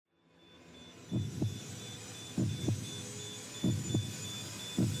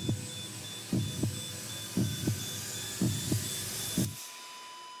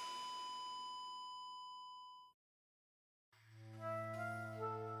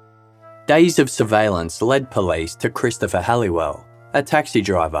Days of surveillance led police to Christopher Halliwell, a taxi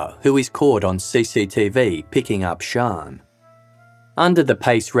driver who is caught on CCTV picking up Sian. Under the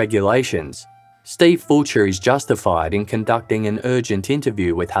PACE regulations, Steve Fulcher is justified in conducting an urgent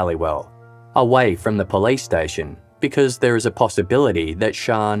interview with Halliwell, away from the police station, because there is a possibility that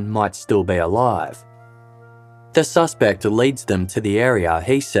Sian might still be alive. The suspect leads them to the area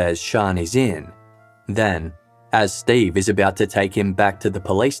he says Sian is in. Then, as Steve is about to take him back to the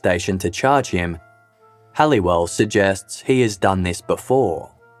police station to charge him, Halliwell suggests he has done this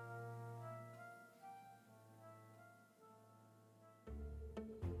before.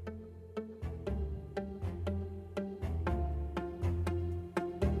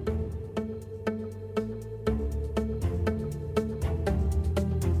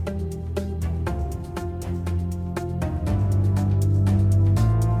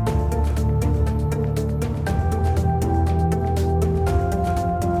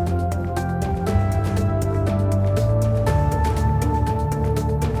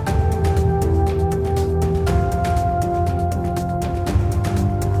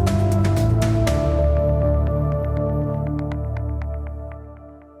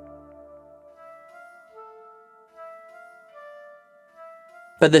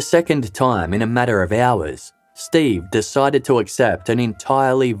 For the second time in a matter of hours, Steve decided to accept an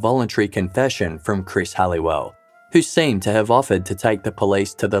entirely voluntary confession from Chris Halliwell, who seemed to have offered to take the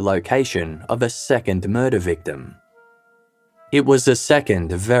police to the location of a second murder victim. It was a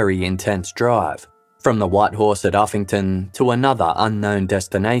second very intense drive, from the White Horse at Uffington to another unknown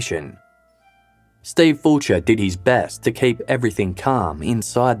destination. Steve Fulcher did his best to keep everything calm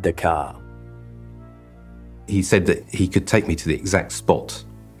inside the car. He said that he could take me to the exact spot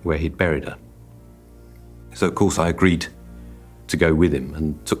where he'd buried her. So of course I agreed to go with him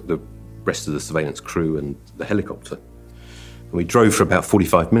and took the rest of the surveillance crew and the helicopter. And we drove for about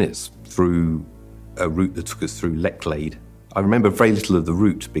 45 minutes through a route that took us through Lechlade. I remember very little of the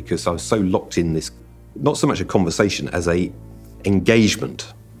route because I was so locked in this, not so much a conversation as a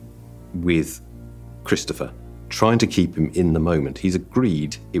engagement with Christopher, trying to keep him in the moment. He's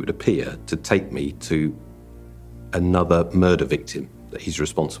agreed, it would appear, to take me to another murder victim that he's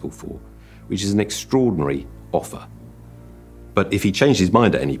responsible for, which is an extraordinary offer. But if he changed his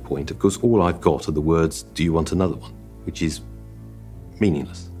mind at any point, of course, all I've got are the words, "Do you want another one?" which is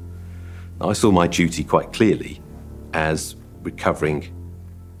meaningless. Now, I saw my duty quite clearly as recovering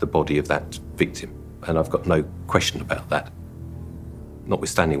the body of that victim, and I've got no question about that,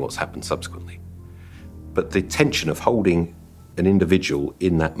 notwithstanding what's happened subsequently. But the tension of holding an individual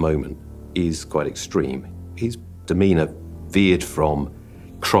in that moment is quite extreme. His demeanour veered from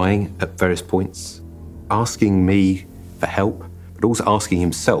crying at various points, asking me for help, but also asking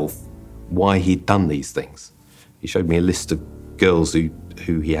himself why he'd done these things. He showed me a list of girls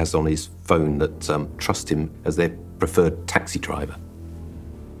who he has on his phone that trust him as their preferred taxi driver.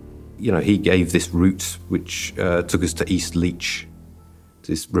 You know, he gave this route which took us to East Leach,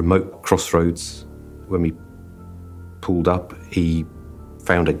 this remote crossroads. When we pulled up, he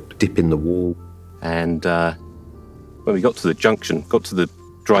found a dip in the wall, and when we got to the junction, got to the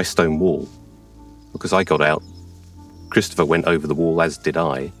dry stone wall, because I got out, Christopher went over the wall, as did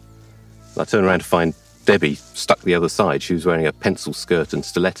I. I turned around to find Debbie stuck the other side. She was wearing a pencil skirt and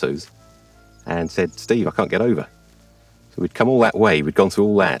stilettos, and said, "Steve, I can't get over." So we'd come all that way, we'd gone through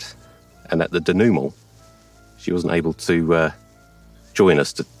all that, and at the denouement, she wasn't able to join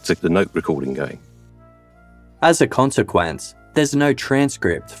us to get the note recording going. As a consequence, there's no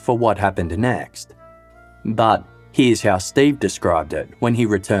transcript for what happened next. But here's how Steve described it when he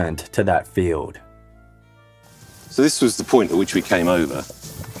returned to that field. So this was the point at which we came over,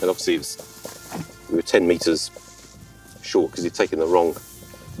 and obviously we were 10 metres short because he'd taken the wrong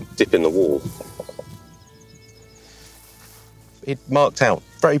dip in the wall. He'd marked out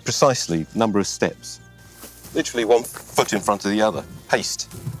very precisely number of steps, literally one foot in front of the other,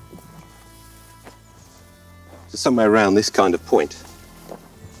 paced. So somewhere around this kind of point.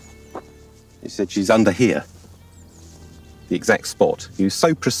 He said, "She's under here." The exact spot. He was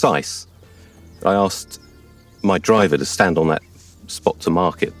so precise that I asked my driver to stand on that spot to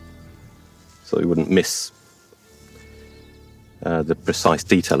mark it so he wouldn't miss the precise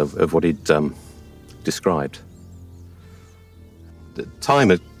detail of what he'd described. The time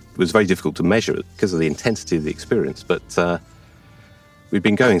was very difficult to measure because of the intensity of the experience, but we'd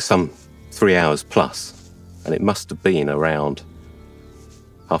been going some 3 hours plus, and it must have been around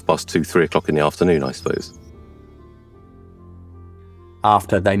 2:30, 3 o'clock in the afternoon, I suppose.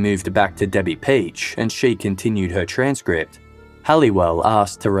 After they moved back to Debbie Peach and she continued her transcript, Halliwell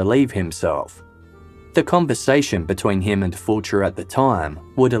asked to relieve himself. The conversation between him and Fulcher at the time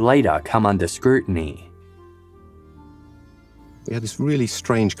would later come under scrutiny. We had this really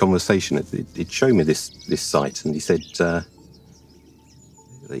strange conversation. He'd show me this site, and he said that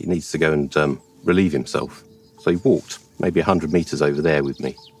he needs to go and relieve himself. So he walked maybe 100 metres over there with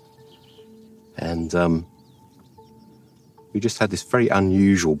me. And we just had this very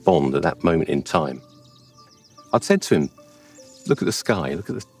unusual bond at that moment in time. I'd said to him, look at the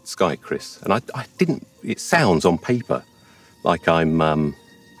sky, Chris. And I didn't, it sounds on paper like I'm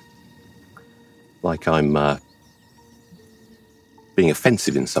being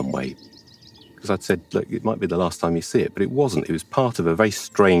offensive in some way. Because I'd said, look, it might be the last time you see it, but it wasn't. It was part of a very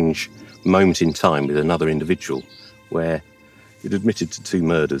strange moment in time with another individual where he'd admitted to 2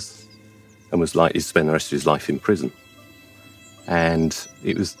 murders and was likely to spend the rest of his life in prison. And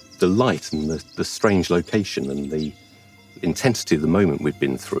it was the light and the strange location and the intensity of the moment we'd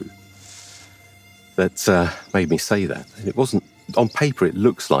been through that made me say that. And it wasn't, on paper it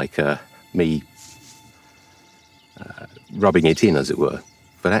looks like me rubbing it in, as it were,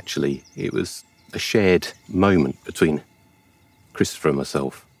 but actually it was a shared moment between Christopher and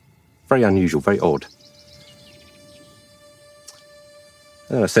myself. Very unusual, very odd.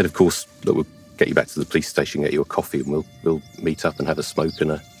 And I said, of course, look, we'll get you back to the police station, get you a coffee, and we'll meet up and have a smoke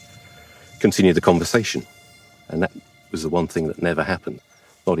and continue the conversation. And that was the one thing that never happened,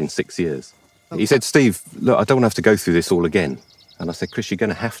 not in 6 years. He said, Steve, look, I don't want to have to go through this all again. And I said, Chris, you're going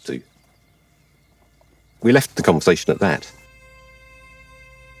to have to. We left the conversation at that.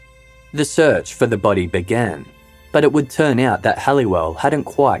 The search for the body began, but it would turn out that Halliwell hadn't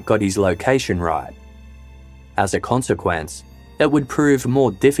quite got his location right. As a consequence, it would prove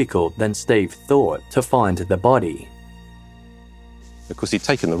more difficult than Steve thought to find the body. Of course, he'd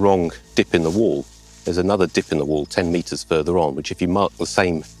taken the wrong dip in the wall. There's another dip in the wall 10 metres further on, which if you mark the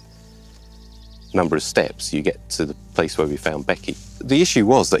same number of steps, you get to the place where we found Becky. The issue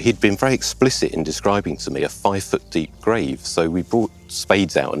was that he'd been very explicit in describing to me a 5-foot deep grave, so we brought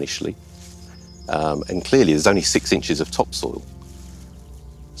spades out initially, and clearly there's only 6 inches of topsoil.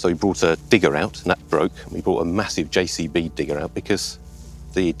 So we brought a digger out, and that broke, and we brought a massive JCB digger out because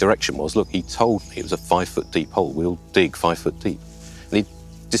the direction was, look, he told me it was a 5-foot deep hole, we'll dig 5 foot deep. And he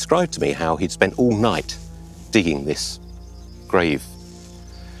described to me how he'd spent all night digging this grave.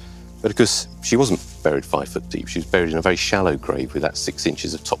 But because she wasn't buried 5 foot deep, she was buried in a very shallow grave with that 6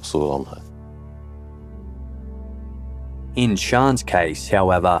 inches of topsoil on her. In Sian's case,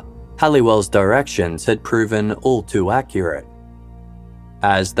 however, Halliwell's directions had proven all too accurate.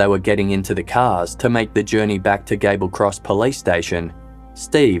 As they were getting into the cars to make the journey back to Gable Cross Police Station,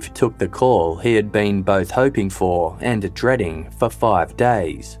 Steve took the call he had been both hoping for and dreading for 5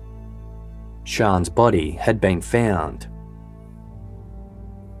 days. Sian's body had been found.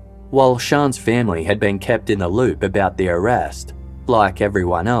 While Sian's family had been kept in the loop about the arrest, like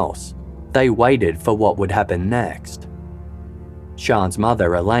everyone else, they waited for what would happen next. Sian's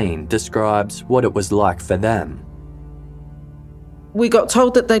mother, Elaine, describes what it was like for them. We got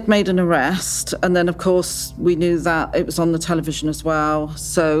told that they'd made an arrest, and then, of course, we knew that it was on the television as well,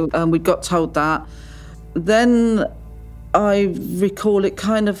 so we got told that. Then I recall it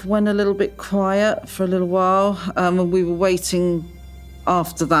kind of went a little bit quiet for a little while, and we were waiting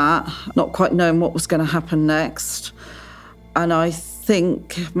after that, not quite knowing what was going to happen next. And I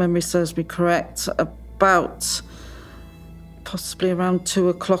think, if memory serves me correct, about possibly around 2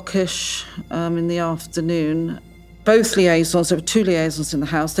 o'clock-ish in the afternoon, both liaisons, there were 2 liaisons in the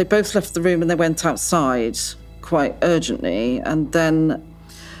house, they both left the room and they went outside quite urgently, and then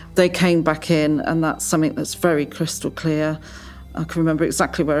they came back in, and that's something that's very crystal clear. I can remember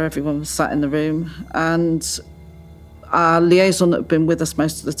exactly where everyone was sat in the room, and our liaison that had been with us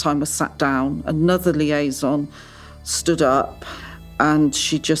most of the time was sat down. Another liaison stood up and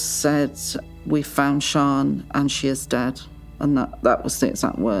she just said, "We found Sian and she is dead." And that was the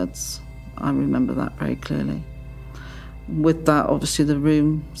exact words. I remember that very clearly. With that, obviously, the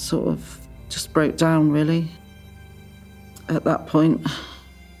room sort of just broke down, really, at that point.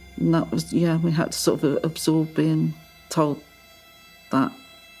 And that was, we had to sort of absorb being told that.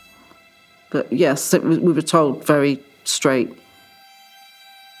 But yes, we were told very straight.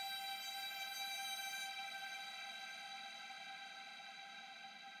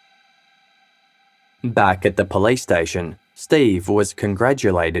 Back at the police station, Steve was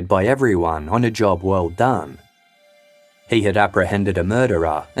congratulated by everyone on a job well done. He had apprehended a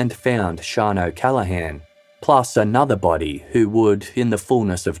murderer and found Sian O'Callaghan, plus another body who would, in the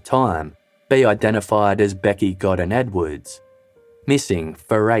fullness of time, be identified as Becky Godden Edwards, missing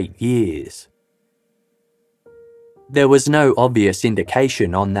for 8 years. There was no obvious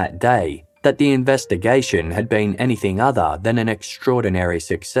indication on that day that the investigation had been anything other than an extraordinary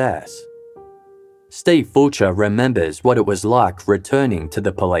success. Steve Fulcher remembers what it was like returning to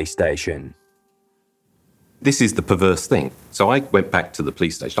the police station. This is the perverse thing. So I went back to the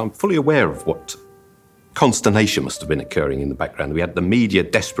police station. I'm fully aware of what consternation must have been occurring in the background. We had the media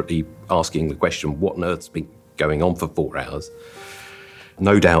desperately asking the question, what on earth's been going on for 4 hours?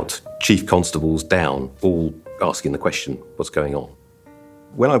 No doubt chief constables down, all asking the question, what's going on?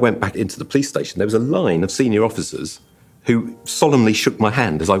 When I went back into the police station, there was a line of senior officers who solemnly shook my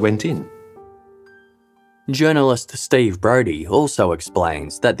hand as I went in. Journalist Steve Brody also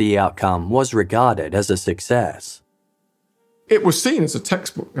explains that the outcome was regarded as a success. It was seen as a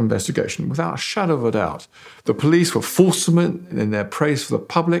textbook investigation, without a shadow of a doubt. The police were fulsome in their praise for the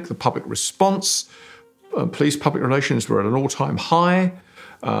public response. Police public relations were at an all-time high.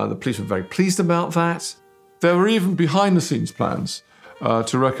 The police were very pleased about that. There were even behind-the-scenes plans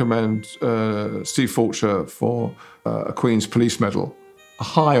to recommend Steve Fulcher for a Queen's Police Medal, a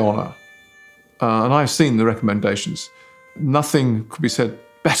high honour. And I've seen the recommendations. Nothing could be said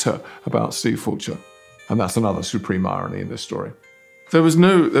better about Steve Fulcher. And that's another supreme irony in this story. There was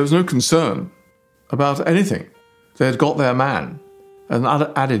no concern about anything. They had got their man. An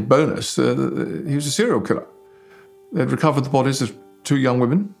added bonus, he was a serial killer. They'd recovered the bodies of 2 young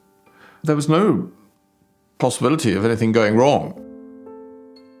women. There was no possibility of anything going wrong.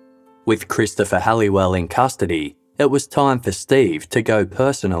 With Christopher Halliwell in custody, it was time for Steve to go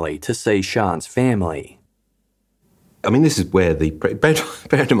personally to see Sian's family. I mean, this is where bear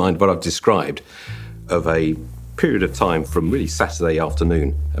in mind what I've described of a period of time from really Saturday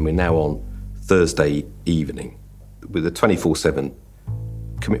afternoon, and we're now on Thursday evening, with a 24/7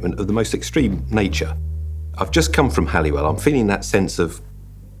 commitment of the most extreme nature. I've just come from Halliwell. I'm feeling that sense of,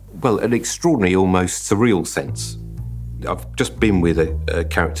 well, an extraordinary, almost surreal sense. I've just been with a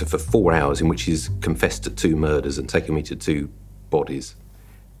character for 4 hours in which he's confessed to 2 murders and taken me to 2 bodies.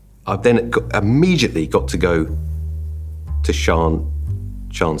 I've then immediately got to go to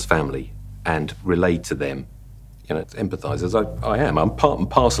Sian's family and relate to them, to empathise as I am. I'm part and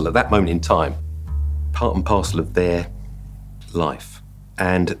parcel at that moment in time, part and parcel of their life,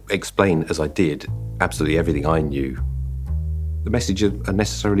 and explain, as I did, absolutely everything I knew. The messages are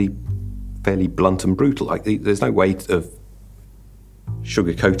necessarily fairly blunt and brutal. There's no way of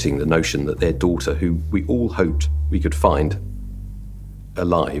sugarcoating the notion that their daughter, who we all hoped we could find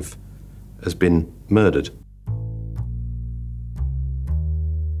alive, has been murdered.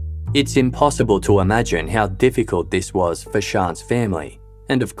 It's impossible to imagine how difficult this was for Sian's family,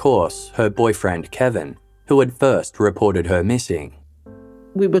 and of course, her boyfriend Kevin, who had first reported her missing.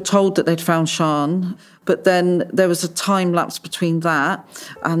 We were told that they'd found Sian, but then there was a time lapse between that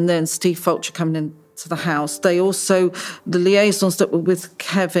and then Steve Fulcher coming into the house. The liaisons that were with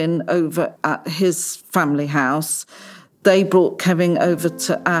Kevin over at his family house, they brought Kevin over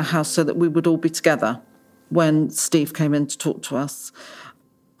to our house so that we would all be together when Steve came in to talk to us.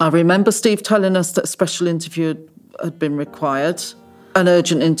 I remember Steve telling us that a special interview had been required. An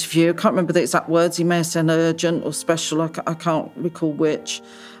urgent interview. I can't remember the exact words. He may have said urgent or special. I can't recall which.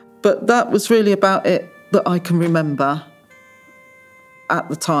 But that was really about it that I can remember at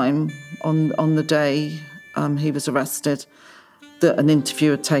the time, on the day he was arrested, that an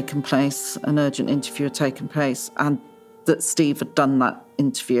interview had taken place, an urgent interview had taken place, and that Steve had done that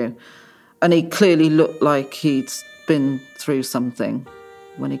interview. And he clearly looked like he'd been through something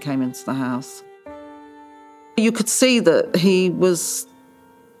when he came into the house. You could see that he was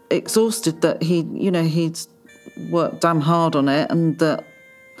exhausted, that he'd worked damn hard on it, and that,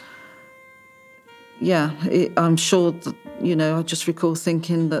 I'm sure that, I just recall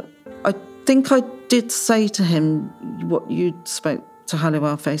thinking that, I think I did say to him what you spoke to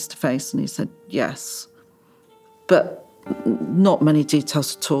Halliwell face to face, and he said yes. But not many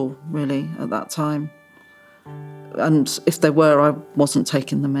details at all, really, at that time. And if there were, I wasn't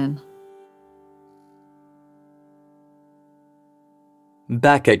taking them in.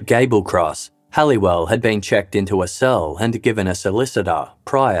 Back at Gable Cross, Halliwell had been checked into a cell and given a solicitor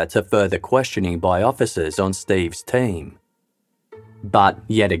prior to further questioning by officers on Steve's team. But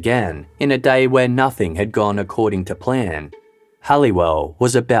yet again, in a day where nothing had gone according to plan, Halliwell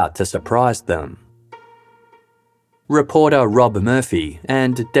was about to surprise them. Reporter Rob Murphy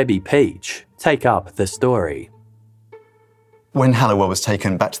and Debbie Peach take up the story. When Halliwell was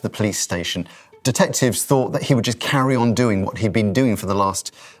taken back to the police station, detectives thought that he would just carry on doing what he'd been doing for the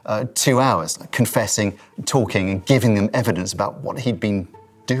last 2 hours, confessing, talking and giving them evidence about what he'd been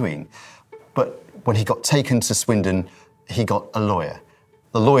doing. But when he got taken to Swindon, he got a lawyer.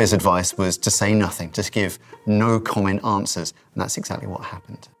 The lawyer's advice was to say nothing, to give no comment answers, and that's exactly what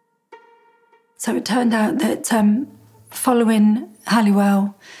happened. So it turned out that following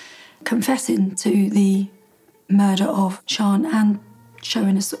Halliwell confessing to the murder of Sian and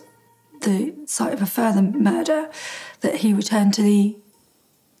showing us the site of a further murder, that he returned to the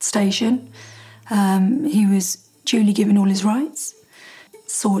station. He was duly given all his rights,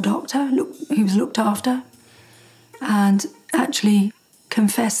 saw a doctor, he was looked after, and actually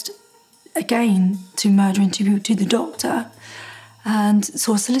confessed again to murdering two people to the doctor and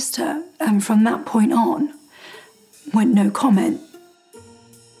saw a solicitor. And from that point on, went no comment.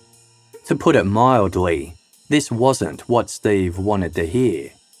 To put it mildly, this wasn't what Steve wanted to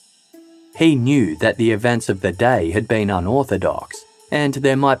hear. He knew that the events of the day had been unorthodox, and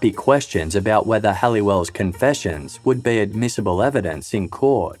there might be questions about whether Halliwell's confessions would be admissible evidence in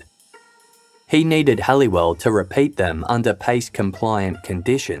court. He needed Halliwell to repeat them under PACE-compliant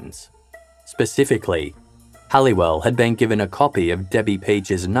conditions. Specifically, Halliwell had been given a copy of Debbie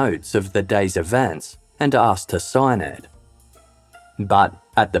Peach's notes of the day's events and asked to sign it. But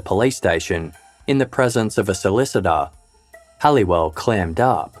at the police station, in the presence of a solicitor, Halliwell clammed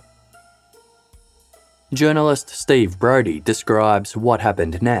up. Journalist Steve Brody describes what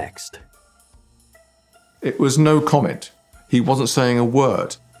happened next. It was no comment. He wasn't saying a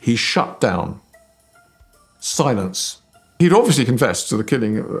word. He shut down. Silence. He'd obviously confessed to the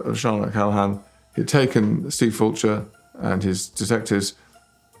killing of Sian O'Callaghan. He'd taken Steve Fulcher and his detectives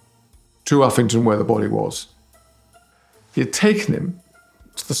to Uffington where the body was. He had taken him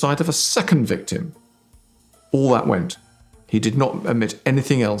to the site of a second victim. All that went. He did not admit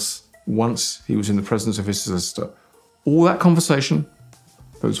anything else once he was in the presence of his solicitor. All that conversation,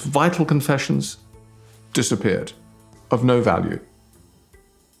 those vital confessions, disappeared, of no value.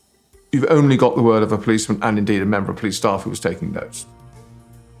 You've only got the word of a policeman and indeed a member of police staff who was taking notes.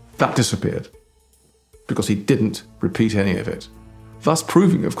 That disappeared because he didn't repeat any of it. Thus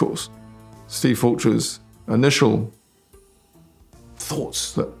proving, of course, Steve Fulcher's initial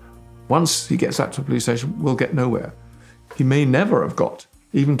thoughts that once he gets out to the police station, we'll get nowhere. He may never have got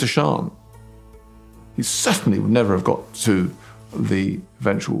even to Sian. He certainly would never have got to the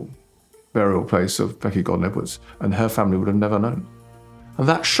eventual burial place of Becky Godden Edwards, and her family would have never known. And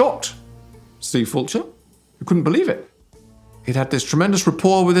that shocked Steve Fulcher. He couldn't believe it. He'd had this tremendous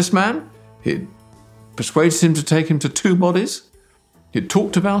rapport with this man. He'd persuaded him to take him to two bodies. He'd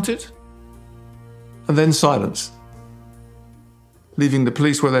talked about it. And then silence. Leaving the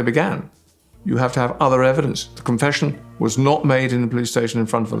police where they began. You have to have other evidence. The confession was not made in the police station in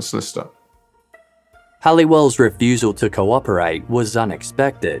front of a solicitor. Halliwell's refusal to cooperate was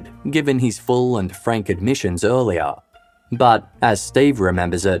unexpected, given his full and frank admissions earlier. But, as Steve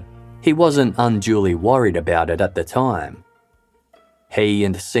remembers it, he wasn't unduly worried about it at the time. He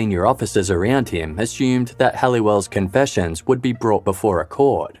and senior officers around him assumed that Halliwell's confessions would be brought before a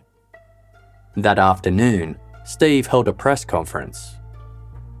court. That afternoon, Steve held a press conference.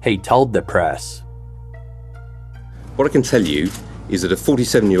 He told the press, What I can tell you is that a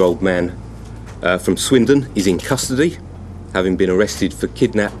 47-year-old man from Swindon is in custody, having been arrested for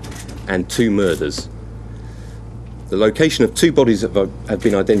kidnap and 2 murders. The location of 2 bodies have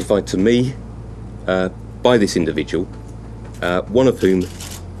been identified to me by this individual, one of whom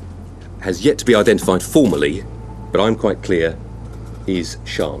has yet to be identified formally, but I'm quite clear is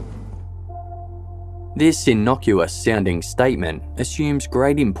Sian. This innocuous-sounding statement assumes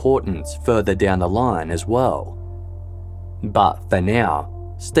great importance further down the line as well. But for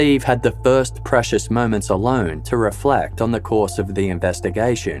now, Steve had the first precious moments alone to reflect on the course of the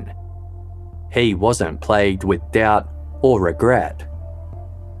investigation. He wasn't plagued with doubt or regret.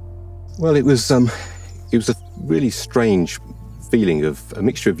 Well, it was a really strange feeling of a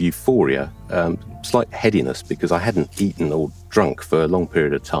mixture of euphoria, slight headiness because I hadn't eaten or drunk for a long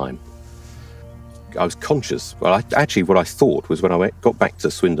period of time. I was conscious. Well, what I thought was when I got back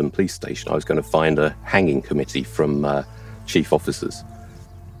to Swindon Police Station, I was going to find a hanging committee from chief officers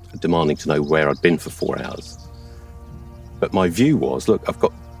demanding to know where I'd been for 4 hours. But my view was, look, I've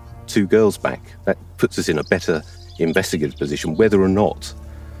got 2 girls back. That puts us in a better investigative position. Whether or not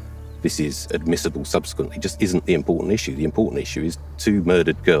this is admissible subsequently just isn't the important issue. The important issue is 2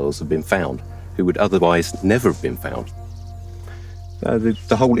 murdered girls have been found who would otherwise never have been found.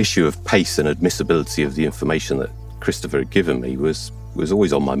 The whole issue of pace and admissibility of the information that Christopher had given me was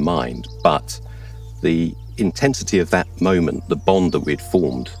always on my mind, but the intensity of that moment, the bond that we'd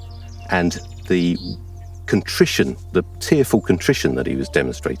formed, and the contrition, the tearful contrition that he was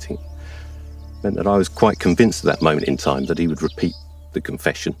demonstrating, meant that I was quite convinced at that moment in time that he would repeat the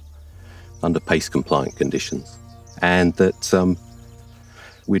confession under PACE-compliant conditions, and that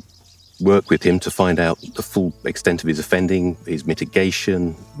we'd work with him to find out the full extent of his offending, his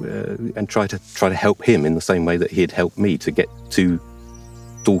mitigation, and try to help him in the same way that he had helped me to get two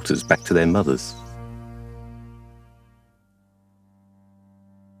daughters back to their mothers.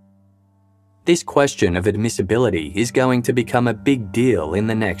 This question of admissibility is going to become a big deal in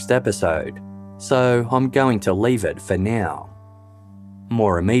the next episode, so I'm going to leave it for now.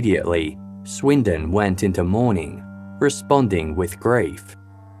 More immediately, Swindon went into mourning, responding with grief.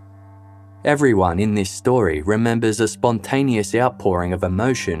 Everyone in this story remembers a spontaneous outpouring of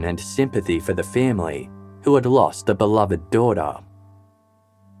emotion and sympathy for the family who had lost a beloved daughter.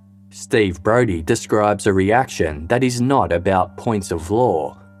 Steve Brody describes a reaction that is not about points of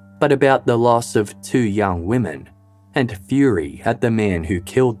law, but about the loss of two young women and fury at the man who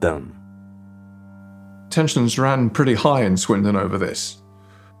killed them. Tensions ran pretty high in Swindon over this.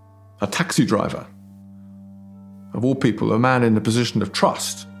 A taxi driver, of all people, a man in a position of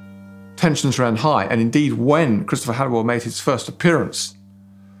trust. Tensions ran high, and indeed when Christopher Halliwell made his first appearance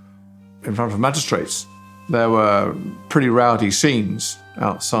in front of magistrates, there were pretty rowdy scenes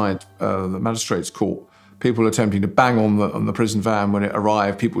outside the magistrates' court. People attempting to bang on the prison van when it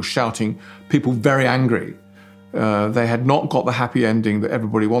arrived, people shouting, people very angry. They had not got the happy ending that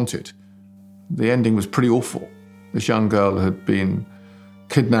everybody wanted. The ending was pretty awful. This young girl had been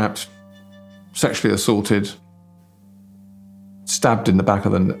kidnapped, sexually assaulted, stabbed in the back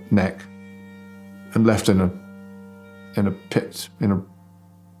of the neck, and left in a pit,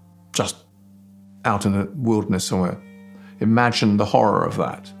 just out in the wilderness somewhere. Imagine the horror of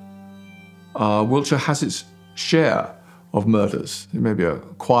that. Wiltshire has its share of murders. It may be a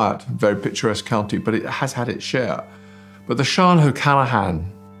quiet, very picturesque county, but it has had its share. But the Sian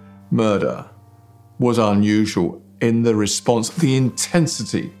O'Callaghan murder was unusual in the response, the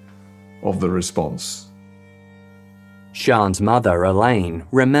intensity of the response. Sian's mother, Elaine,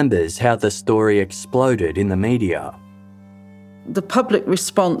 remembers how the story exploded in the media. The public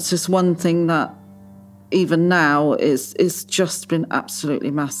response is one thing that even now is just been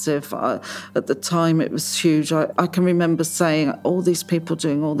absolutely massive. At the time it was huge. I can remember saying, all these people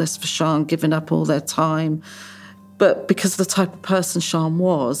doing all this for Sian, giving up all their time. But because of the type of person Sian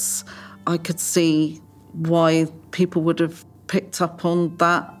was, I could see why people would have picked up on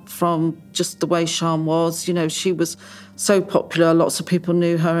that from just the way Sian was. You know, she was so popular, lots of people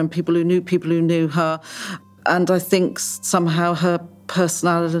knew her, and people who knew her. And I think somehow her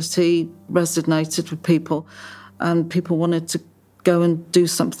personality resonated with people, and people wanted to go and do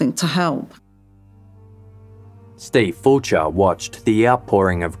something to help. Steve Fulcher watched the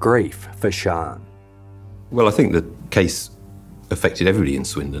outpouring of grief for Sian. Well, I think the case affected everybody in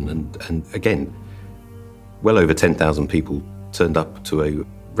Swindon, and again, well over 10,000 people turned up to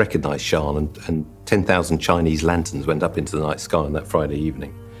recognise Sian, and 10,000 Chinese lanterns went up into the night sky on that Friday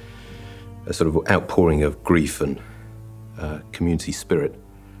evening. A sort of outpouring of grief and community spirit.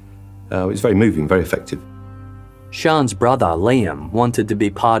 It was very moving, very effective. Sian's brother, Liam, wanted to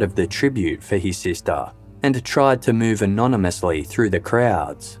be part of the tribute for his sister and tried to move anonymously through the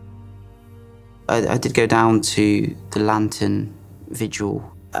crowds. I did go down to the lantern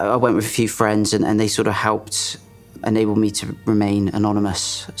vigil. I went with a few friends and they sort of helped enable me to remain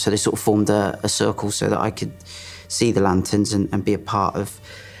anonymous. So they sort of formed a circle so that I could see the lanterns and be a part of.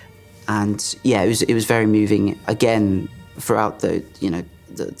 And yeah, it was very moving. Again, throughout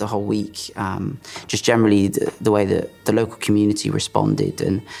the whole week, just generally the way that the local community responded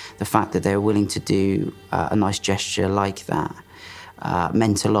and the fact that they were willing to do a nice gesture like that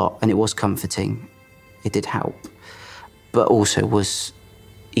meant a lot, and it was comforting. It did help, but also was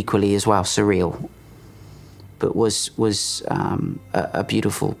equally as well surreal. But was a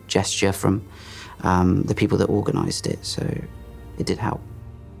beautiful gesture from the people that organised it, so it did help.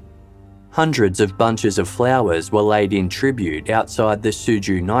 Hundreds of bunches of flowers were laid in tribute outside the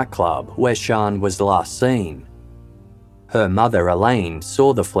Suju nightclub where Sian was last seen. Her mother, Elaine,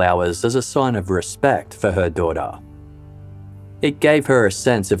 saw the flowers as a sign of respect for her daughter. It gave her a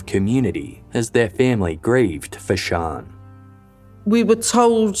sense of community as their family grieved for Sian. We were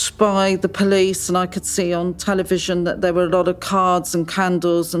told by the police, and I could see on television, that there were a lot of cards and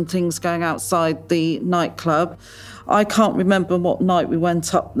candles and things going outside the nightclub. I can't remember what night we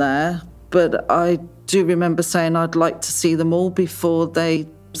went up there, but I do remember saying I'd like to see them all before they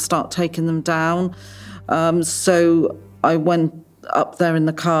start taking them down. So I went up there in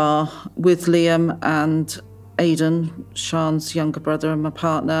the car with Liam and Aidan, Sian's younger brother and my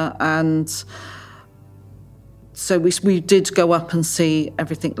partner, and so we did go up and see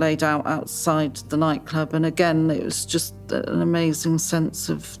everything laid out outside the nightclub. And again, it was just an amazing sense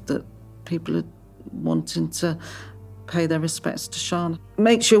of that people are wanting to pay their respects to Sian.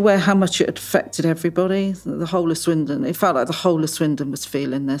 Makes you aware how much it affected everybody, the whole of Swindon. It felt like the whole of Swindon was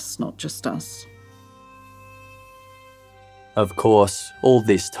feeling this, not just us. Of course, all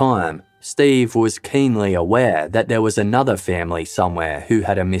this time, Steve was keenly aware that there was another family somewhere who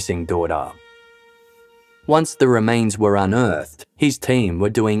had a missing daughter. Once the remains were unearthed, his team were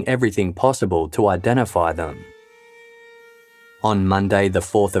doing everything possible to identify them. On Monday, the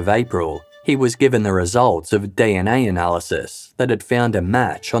 4th of April, he was given the results of DNA analysis that had found a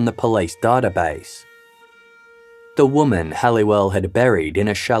match on the police database. The woman Halliwell had buried in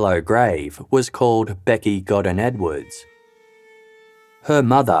a shallow grave was called Becky Godden Edwards. Her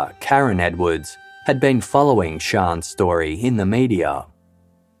mother, Karen Edwards, had been following Sian's story in the media.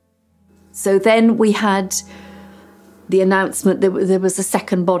 So then we had the announcement that there was a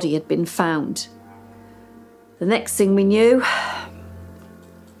second body had been found. The next thing we knew,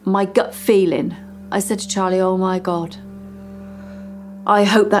 my gut feeling, I said to Charlie, oh my God, I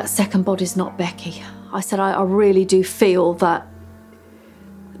hope that second body's not Becky. I said, I really do feel that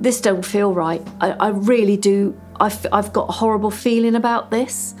this don't feel right. I really do. I've got a horrible feeling about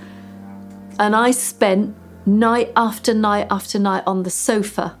this. And I spent night after night after night on the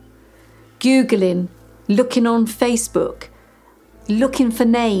sofa, Googling, looking on Facebook, looking for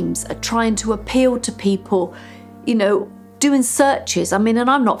names, trying to appeal to people, doing searches. I mean, and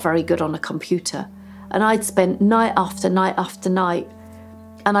I'm not very good on a computer. And I'd spent night after night after night,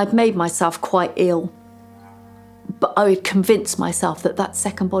 and I'd made myself quite ill. But I had convinced myself that that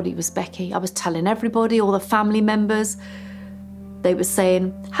second body was Becky. I was telling everybody, all the family members. They were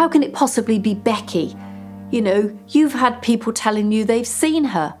saying, how can it possibly be Becky? You've had people telling you they've seen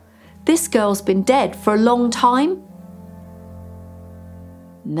her. This girl's been dead for a long time.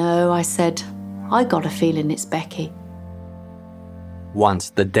 No, I said, I got a feeling it's Becky. Once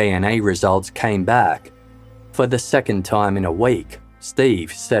the DNA results came back, for the second time in a week,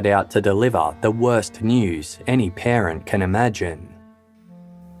 Steve set out to deliver the worst news any parent can imagine.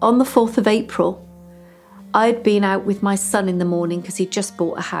 On the 4th of April, I'd been out with my son in the morning because he'd just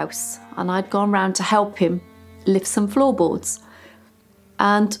bought a house, and I'd gone round to help him lift some floorboards.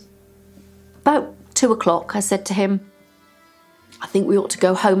 And about 2 o'clock, I said to him, I think we ought to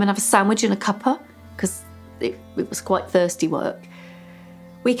go home and have a sandwich and a cuppa, because it was quite thirsty work.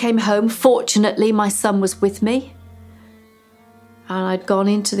 We came home. Fortunately, my son was with me. And I'd gone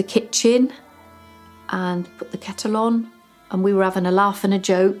into the kitchen and put the kettle on, and we were having a laugh and a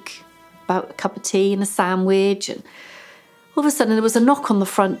joke about a cup of tea and a sandwich. And all of a sudden, there was a knock on the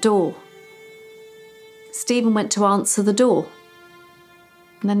front door. Stephen went to answer the door.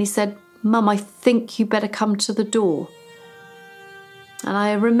 And then he said, Mum, I think you better come to the door. And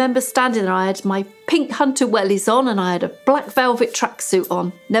I remember standing there. I had my pink hunter wellies on and I had a black velvet tracksuit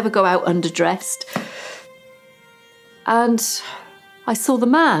on. Never go out underdressed. And I saw the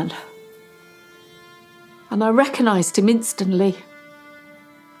man. And I recognised him instantly.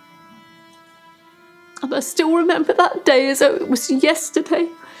 And I still remember that day as though it was yesterday.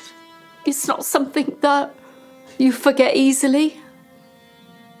 It's not something that you forget easily.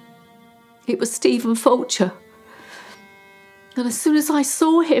 It was Stephen Fulcher. And as soon as I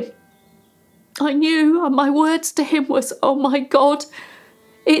saw him, I knew, and my words to him was, oh my God,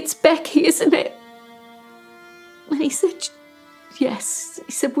 it's Becky, isn't it? And he said, yes.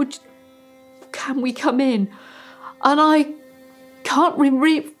 He said, can we come in? And I can't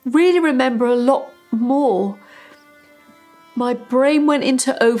really remember a lot more. My brain went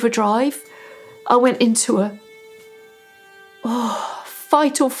into overdrive. I went into a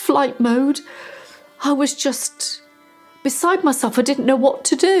fight or flight mode. I was just beside myself. I didn't know what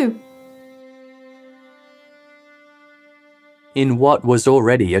to do. In what was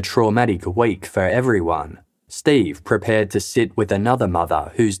already a traumatic week for everyone, Steve prepared to sit with another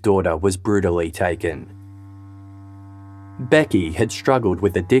mother whose daughter was brutally taken. Becky had struggled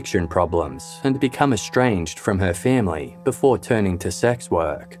with addiction problems and become estranged from her family before turning to sex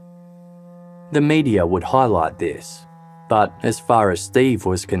work. The media would highlight this, but as far as Steve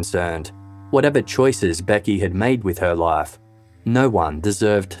was concerned, whatever choices Becky had made with her life, no one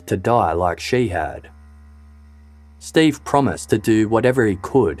deserved to die like she had. Steve promised to do whatever he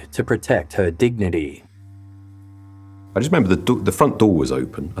could to protect her dignity. I just remember the front door was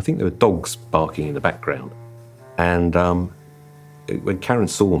open. I think there were dogs barking in the background. And when Karen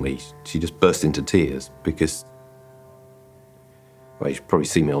saw me, she just burst into tears because, well, she'd probably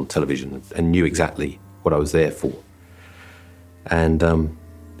seen me on television and knew exactly what I was there for. And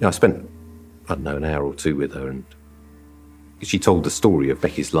I spent, I don't know, an hour or two with her, and she told the story of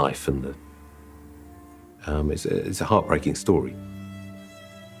Becky's life, and it's a heartbreaking story.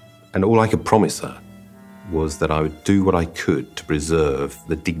 And all I could promise her was that I would do what I could to preserve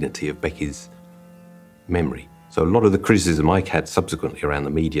the dignity of Becky's memory. So a lot of the criticism I had subsequently around the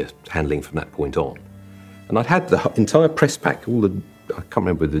media handling from that point on. And I'd had the entire press pack, I can't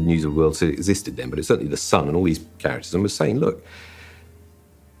remember if the News of the World existed then, but it's certainly The Sun and all these characters, and was saying, look,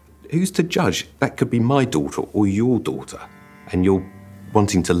 who's to judge? That could be my daughter or your daughter, and you're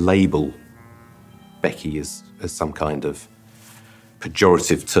wanting to label Becky as some kind of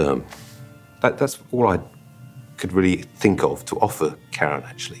pejorative term. That's all I could really think of to offer Karen,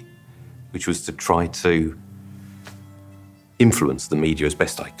 actually, which was to try to influence the media as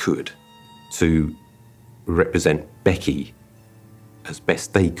best I could to represent Becky as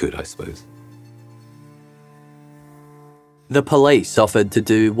best they could, I suppose. The police offered to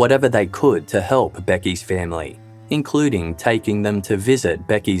do whatever they could to help Becky's family, including taking them to visit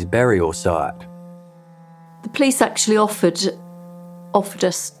Becky's burial site. The police actually offered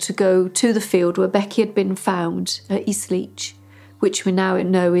us to go to the field where Becky had been found at Eastleach, which we now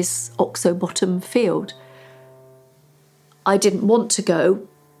know is Oxo Bottom Field. I didn't want to go,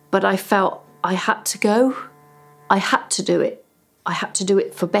 but I felt I had to go. I had to do it. I had to do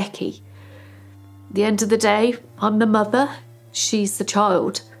it for Becky. At the end of the day, I'm the mother, she's the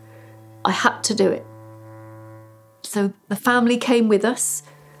child. I had to do it. So the family came with us,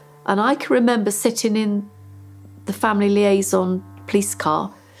 and I can remember sitting in the family liaison police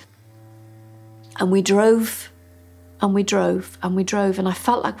car, and we drove, and we drove, and we drove, and I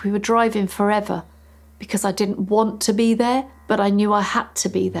felt like we were driving forever because I didn't want to be there, but I knew I had to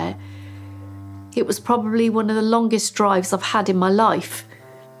be there. It was probably one of the longest drives I've had in my life.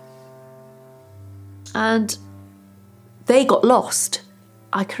 And they got lost.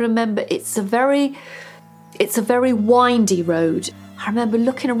 I can remember it's a very windy road. I remember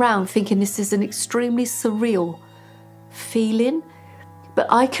looking around thinking this is an extremely surreal feeling. But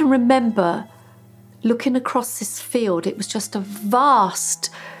I can remember looking across this field. It was just a vast,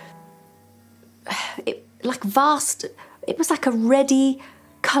 it was like a reddy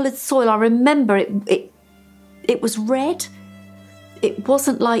coloured soil. I remember it was red. It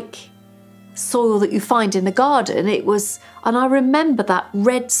wasn't like soil that you find in the garden. And I remember that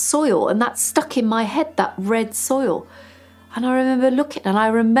red soil, and that stuck in my head, that red soil. And I remember looking, and I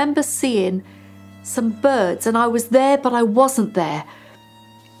remember seeing some birds, and I was there, but I wasn't there.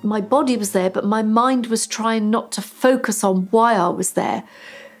 My body was there, but my mind was trying not to focus on why I was there.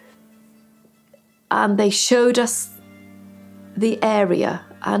 And they showed us the area,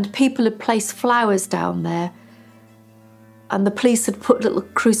 and people had placed flowers down there, and the police had put a little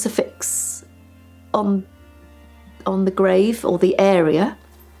crucifix on the grave or the area,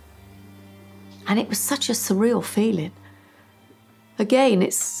 and it was such a surreal feeling. Again,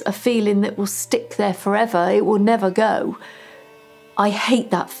 it's a feeling that will stick there forever. It will never go. I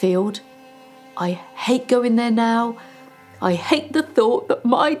hate that field. I hate going there now. I hate the thought that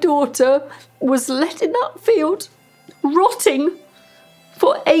my daughter was let in that field, rotting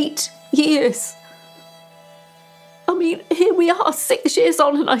for 8 years. I mean, here we are 6 years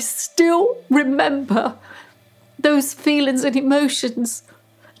on, and I still remember those feelings and emotions.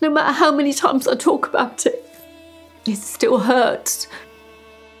 No matter how many times I talk about it, it still hurts.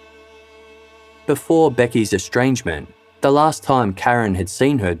 Before Becky's estrangement, the last time Karen had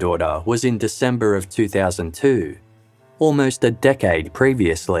seen her daughter was in December of 2002, almost a decade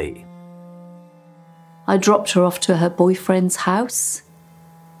previously. I dropped her off to her boyfriend's house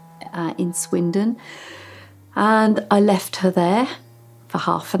in Swindon, and I left her there for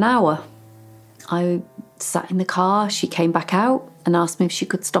half an hour. I sat in the car, she came back out and asked me if she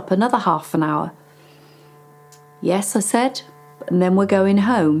could stop another half an hour. Yes, I said, and then we're going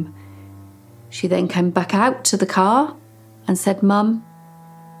home. She then came back out to the car and said, Mum,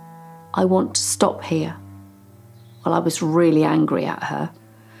 I want to stop here. Well, I was really angry at her.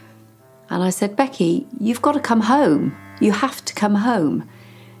 And I said, Becky, you've got to come home. You have to come home.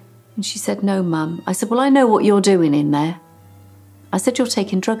 And she said, no, Mum. I said, well, I know what you're doing in there. I said, you're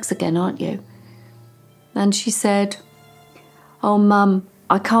taking drugs again, aren't you? And she said, oh, Mum,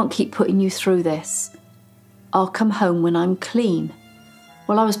 I can't keep putting you through this. I'll come home when I'm clean.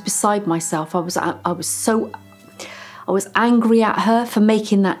 Well, I was beside myself. I was angry at her for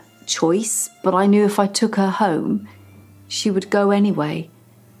making that choice, but I knew if I took her home, she would go anyway,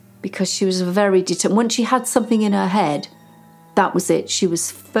 because she was very determined. Once she had something in her head, that was it. She was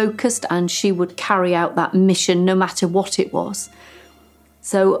focused, and she would carry out that mission no matter what it was.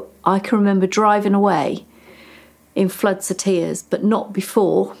 So I can remember driving away in floods of tears, but not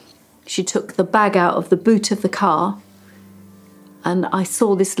before she took the bag out of the boot of the car, and I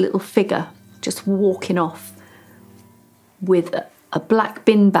saw this little figure just walking off with a black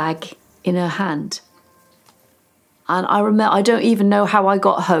bin bag in her hand. And I remember, I don't even know how I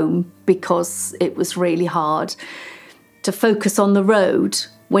got home because it was really hard to focus on the road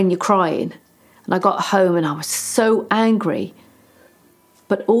when you're crying. And I got home and I was so angry.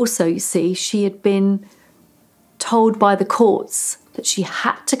 But also, you see, she had been told by the courts that she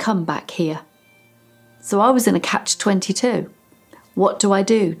had to come back here. So I was in a catch-22. What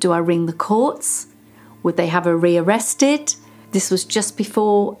do? Do I ring the courts? Would they have her rearrested? This was just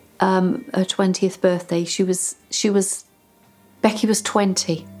before her 20th birthday. Becky was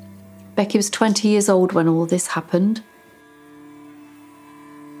 20. Becky was 20 years old when all this happened.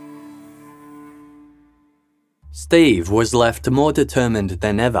 Steve was left more determined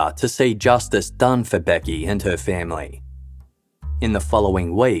than ever to see justice done for Becky and her family. In the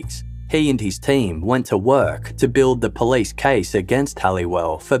following weeks, he and his team went to work to build the police case against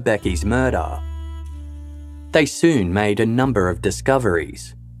Halliwell for Becky's murder. They soon made a number of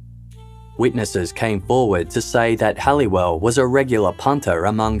discoveries. Witnesses came forward to say that Halliwell was a regular punter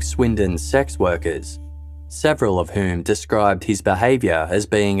among Swindon's sex workers, several of whom described his behaviour as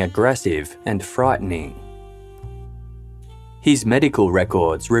being aggressive and frightening. His medical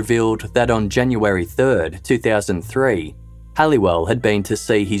records revealed that on January 3, 2003, Halliwell had been to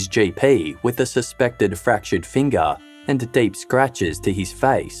see his GP with a suspected fractured finger and deep scratches to his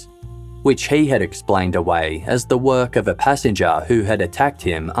face, which he had explained away as the work of a passenger who had attacked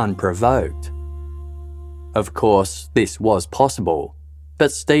him unprovoked. Of course, this was possible,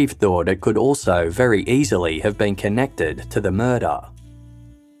 but Steve thought it could also very easily have been connected to the murder.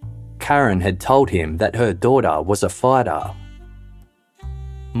 Karen had told him that her daughter was a fighter.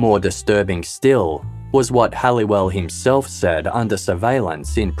 More disturbing still was what Halliwell himself said under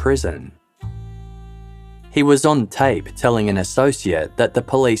surveillance in prison. He was on tape telling an associate that the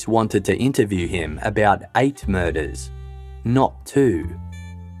police wanted to interview him about 8 murders, not 2.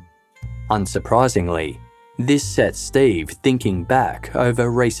 Unsurprisingly, this set Steve thinking back over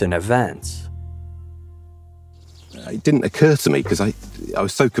recent events. It didn't occur to me, because I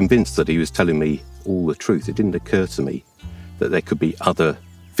was so convinced that he was telling me all the truth. It didn't occur to me that there could be other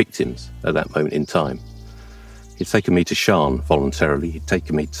victims at that moment in time. He'd taken me to Sian voluntarily. He'd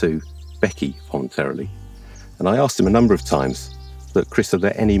taken me to Becky voluntarily. And I asked him a number of times, look, Chris, are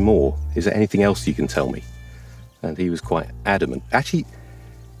there any more? Is there anything else you can tell me? And he was quite adamant. Actually,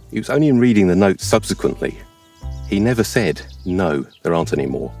 it was only in reading the notes subsequently. He never said, no, there aren't any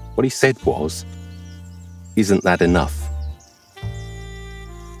more. What he said was, isn't that enough?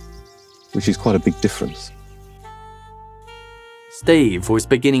 Which is quite a big difference. Steve was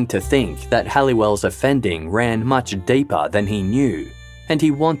beginning to think that Halliwell's offending ran much deeper than he knew, and he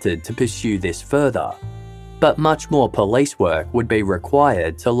wanted to pursue this further. But much more police work would be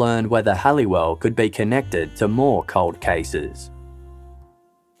required to learn whether Halliwell could be connected to more cold cases.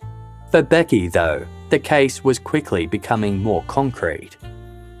 For Becky, though, the case was quickly becoming more concrete.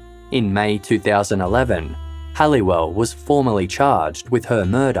 In May 2011, Halliwell was formally charged with her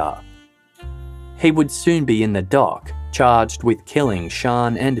murder. He would soon be in the dock, charged with killing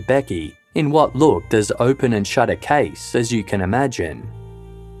Sian and Becky in what looked as open and shut a case as you can imagine.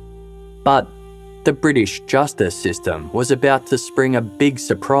 But the British justice system was about to spring a big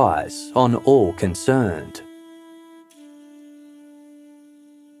surprise on all concerned.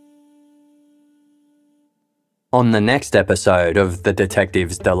 On the next episode of The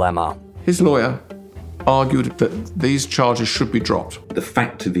Detective's Dilemma. His lawyer argued that these charges should be dropped. The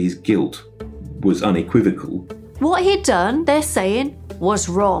fact of his guilt was unequivocal. What he'd done, they're saying, was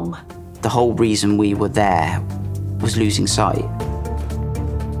wrong. The whole reason we were there was losing sight.